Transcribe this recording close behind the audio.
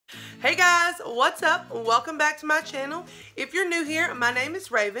Hey guys, what's up? Welcome back to my channel. If you're new here, my name is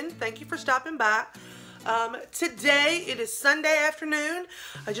Raven. Thank you for stopping by. Today it is Sunday afternoon.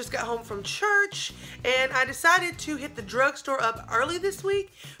 I just got home from church and I decided to hit the drugstore up early this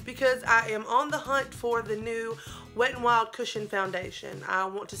week because I am on the hunt for the new Wet n Wild Cushion Foundation. I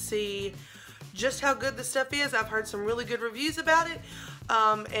want to see just how good this stuff is. I've heard some really good reviews about it,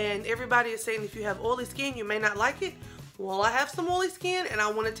 and everybody is saying if you have oily skin you may not like it. Well, I have some oily skin and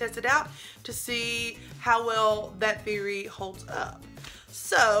I want to test it out to see how well that theory holds up.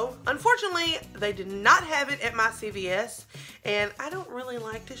 So, unfortunately, they did not have it at my CVS, and I don't really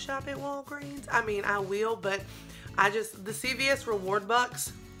like to shop at Walgreens. I mean, I will, but the CVS reward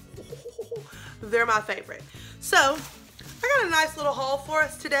bucks, they're my favorite. So, I got a nice little haul for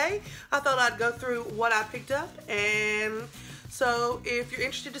us today. I thought I'd go through what I picked up, and so if you're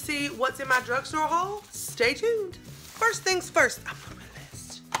interested to see what's in my drugstore haul, stay tuned. First things first, I'm on my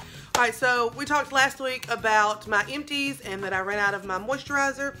list. Alright, so we talked last week about my empties and that I ran out of my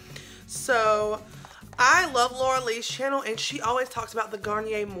moisturizer. So I love Laura Lee's channel and she always talks about the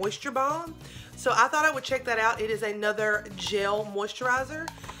Garnier Moisture Balm. So I thought I would check that out. It is another gel moisturizer.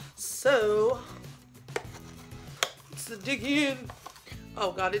 So let's dig in.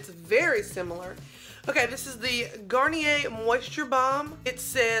 Oh God, it's very similar. Okay, this is the Garnier Moisture Balm. It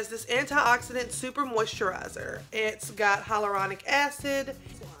says this antioxidant super moisturizer. It's got hyaluronic acid.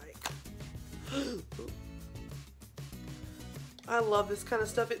 I love this kind of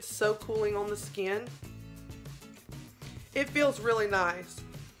stuff. It's so cooling on the skin. It feels really nice.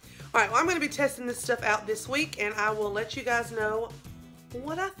 Alright, well, I'm going to be testing this stuff out this week and I will let you guys know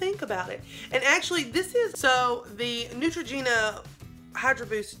what I think about it. And actually, this is, so the Neutrogena Hydro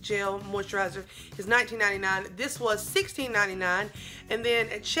Boost Gel Moisturizer is $19.99. This was $16.99. And then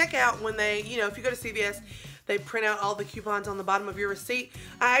at checkout, when they, if you go to CVS, they print out all the coupons on the bottom of your receipt.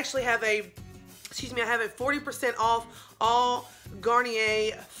 I actually have I have a 40% off all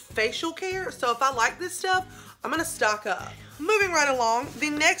Garnier facial care. So if I like this stuff, I'm going to stock up. Moving right along, the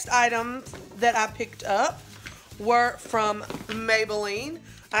next items that I picked up were from Maybelline.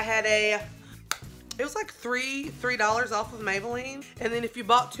 I had it was like $3 off of Maybelline. And then if you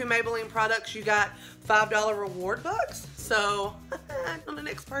bought 2 Maybelline products, you got $5 reward bucks. So, on the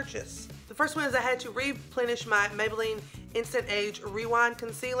next purchase. The first one is I had to replenish my Maybelline Instant Age Rewind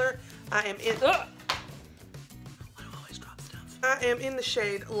Concealer. I am in... I always drop stuff. I am in the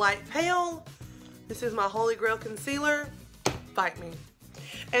shade Light Pale. This is my Holy Grail Concealer. Fight me.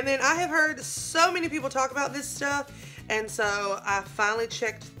 And then I have heard so many people talk about this stuff. And so I'm finally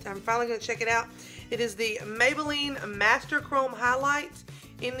going to check it out. It is the Maybelline Master Chrome Highlights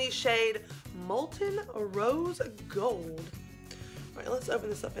in the shade Molten Rose Gold. Alright, let's open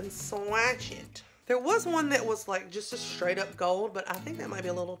this up and swatch it. There was one that was like just a straight up gold, but I think that might be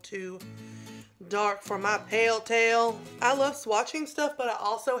a little too dark for my pale tail. I love swatching stuff, but I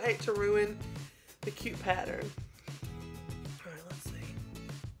also hate to ruin the cute pattern. Alright, let's see.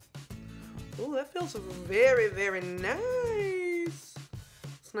 Oh, that feels very, very nice.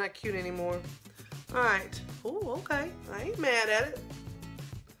 It's not cute anymore. Alright. Oh, okay. I ain't mad at it.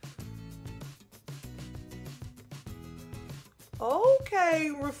 Okay,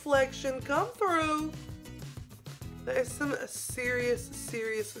 reflection, come through. There's some serious,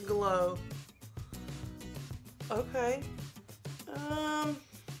 serious glow. Okay. I'm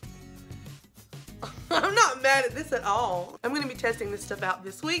not mad at this at all. I'm going to be testing this stuff out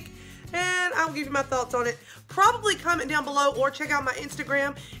this week, and I'll give you my thoughts on it. Probably comment down below or check out my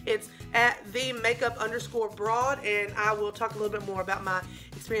Instagram. It's at @the_makeup_broad, and I will talk a little bit more about my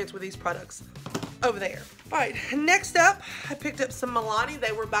experience with these products over there. Alright, next up, I picked up some Milani.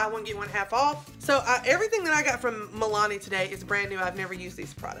 They were buy one, get one half off. So everything that I got from Milani today is brand new. I've never used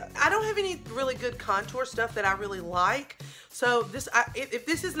these products. I don't have any really good contour stuff that I really like. So if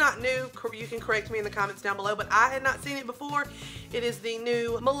this is not new, you can correct me in the comments down below, but I had not seen it before. It is the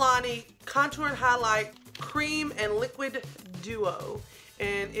new Milani Contour and Highlight Cream and Liquid Duo.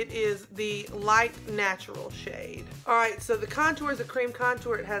 And it is the light natural shade. Alright, so the contour is a cream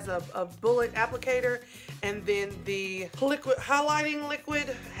contour. It has a bullet applicator, and then the liquid highlighting liquid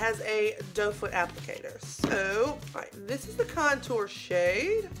has a doe foot applicator. So, alright, this is the contour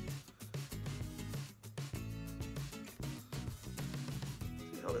shade.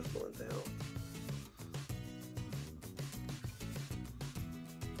 See how this blends out.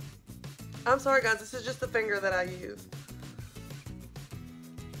 I'm sorry guys, this is just the finger that I use.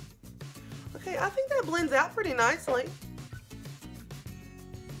 Okay, I think that blends out pretty nicely.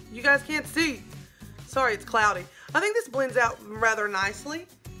 You guys can't see. Sorry, it's cloudy. I think this blends out rather nicely.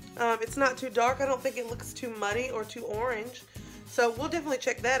 It's not too dark. I don't think it looks too muddy or too orange. So we'll definitely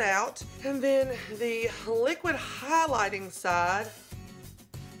check that out. And then the liquid highlighting side,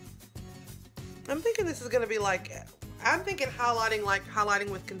 I'm thinking this is going to be like, I'm thinking highlighting like highlighting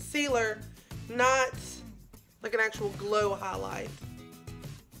with concealer, not like an actual glow highlight.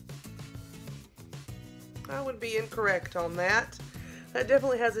 I would be incorrect on that. That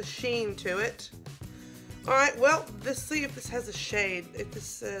definitely has a sheen to it. Alright, well, let's see if this has a shade. If this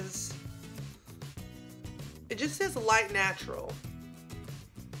says, it just says light natural.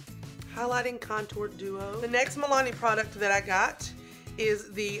 Highlighting contour duo. The next Milani product that I got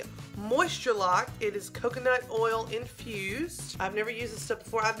is the Moisture Lock. It is coconut oil infused. I've never used this stuff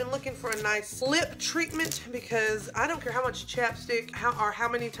before. I've been looking for a nice lip treatment because I don't care how much chapstick or how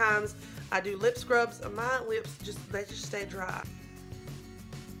many times I do lip scrubs. My lips they just stay dry.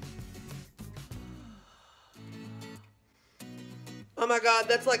 Oh my god,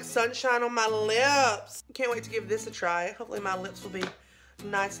 that's like sunshine on my lips. Can't wait to give this a try. Hopefully my lips will be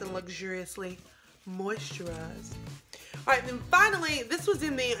nice and luxuriously moisturized. Alright, then finally, this was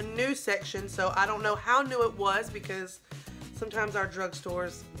in the new section, so I don't know how new it was because sometimes our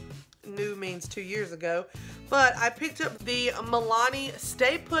drugstores, new means 2 years ago. But I picked up the Milani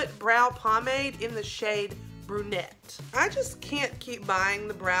Stay Put Brow Pomade in the shade Brunette. I just can't keep buying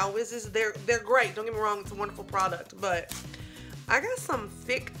the Brow Wizzes. They're great, don't get me wrong, it's a wonderful product, but I got some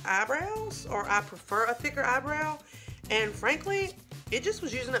thick eyebrows, or I prefer a thicker eyebrow, and frankly, it just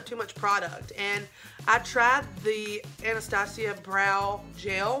was using up too much product. And I tried the Anastasia Brow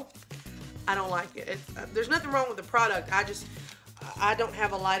Gel. I don't like it. There's nothing wrong with the product. I don't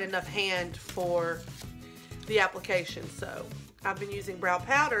have a light enough hand for the application. So I've been using brow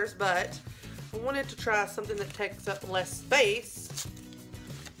powders, but I wanted to try something that takes up less space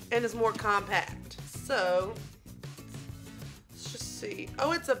and is more compact. So let's just see.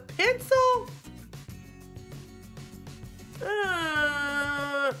 Oh, it's a pencil?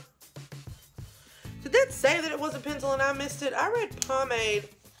 Did that say that it was a pencil and I missed it? I read pomade.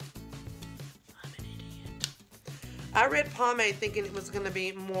 I'm an idiot. I read pomade thinking it was going to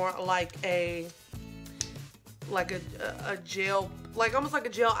be more like a gel, like almost like a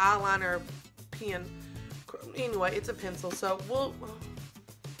gel eyeliner pen. Anyway, it's a pencil, so we'll...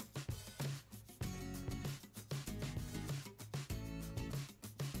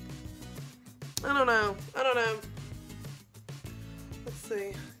 I don't know. Let's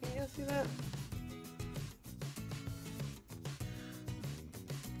see. Can you guys see that?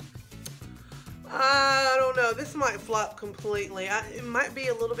 I don't know. This might flop completely. It might be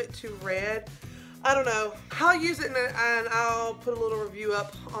a little bit too red. I don't know. I'll use it and I'll put a little review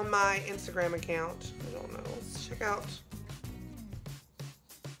up on my Instagram account. I don't know. Let's check out.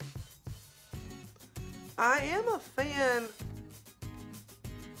 I am a fan.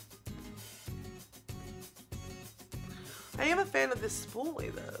 I am a fan of this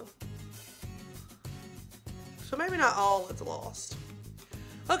spoolie though. So maybe not all is lost.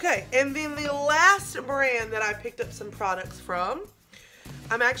 Okay, and then the last brand that I picked up some products from,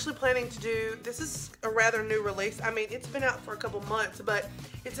 I'm actually planning to do, this is a rather new release. I mean, it's been out for a couple months, but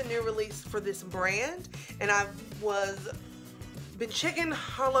it's a new release for this brand. And I been checking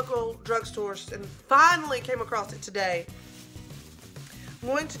our local drugstores and finally came across it today. I'm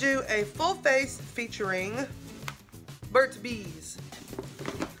going to do a full face featuring Burt'S.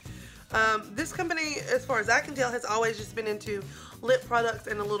 This company, as far as I can tell, has always just been into lip products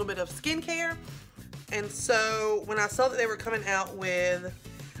and a little bit of skincare. And so when I saw that they were coming out with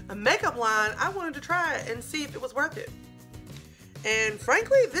a makeup line, I wanted to try it and see if it was worth it. And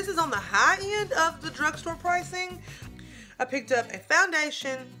frankly, this is on the high end of the drugstore pricing. I picked up a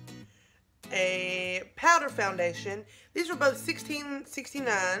foundation, a powder foundation. These were both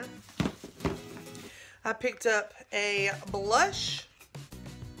 $16.69. I picked up a blush.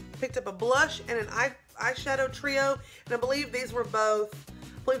 Picked up a blush and an eyeshadow trio, and I believe these were both,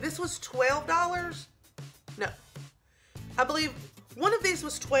 I believe this was $12. No, I believe one of these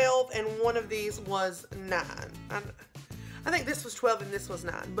was $12 and one of these was $9. I think this was $12 and this was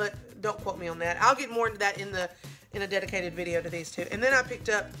 $9, but don't quote me on that. I'll get more into that in a dedicated video to these two. And then I picked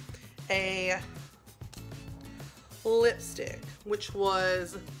up a lipstick, which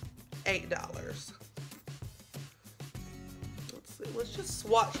was $8. Let's just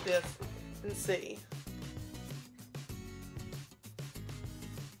swatch this and see.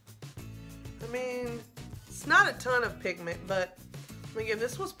 I mean, it's not a ton of pigment, but again,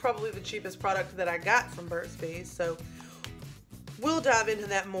 this was probably the cheapest product that I got from Burt'S, so we'll dive into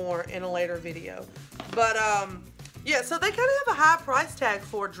that more in a later video. But yeah, so they kind of have a high price tag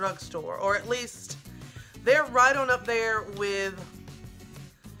for a drugstore, or at least they're right on up there with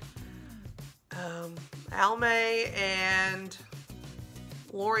Almay and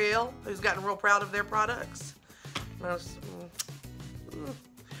L'Oreal, who's gotten real proud of their products.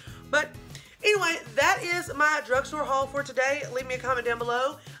 But anyway, that is my drugstore haul for today. Leave me a comment down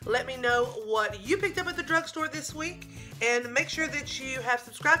below. Let me know what you picked up at the drugstore this week. And make sure that you have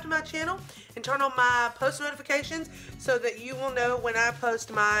subscribed to my channel and turn on my post notifications so that you will know when I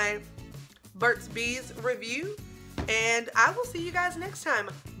post my Burt's Bees review. And I will see you guys next time.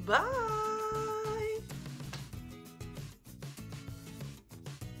 Bye!